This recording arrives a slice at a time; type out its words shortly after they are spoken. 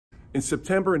In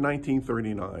September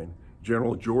 1939,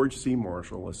 General George C.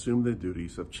 Marshall assumed the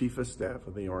duties of Chief of Staff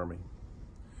of the Army.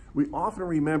 We often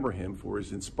remember him for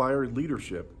his inspired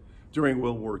leadership during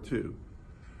World War II,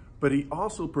 but he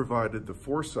also provided the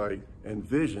foresight and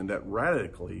vision that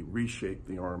radically reshaped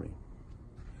the Army.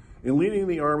 In leading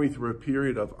the Army through a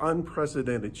period of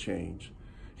unprecedented change,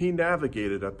 he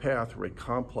navigated a path through a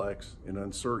complex and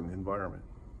uncertain environment.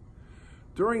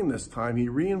 During this time, he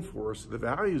reinforced the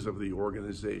values of the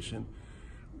organization,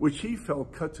 which he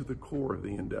felt cut to the core of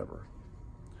the endeavor.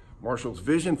 Marshall's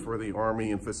vision for the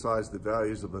Army emphasized the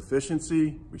values of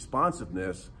efficiency,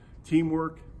 responsiveness,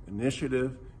 teamwork,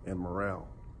 initiative, and morale.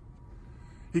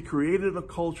 He created a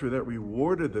culture that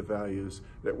rewarded the values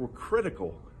that were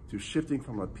critical to shifting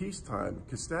from a peacetime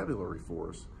constabulary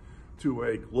force to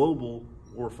a global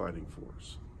warfighting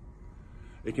force.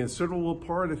 A considerable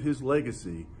part of his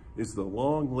legacy is the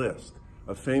long list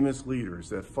of famous leaders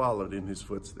that followed in his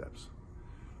footsteps.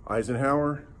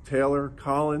 Eisenhower, Taylor,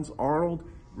 Collins, Arnold,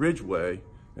 Ridgway,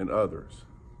 and others.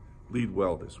 Lead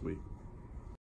well this week.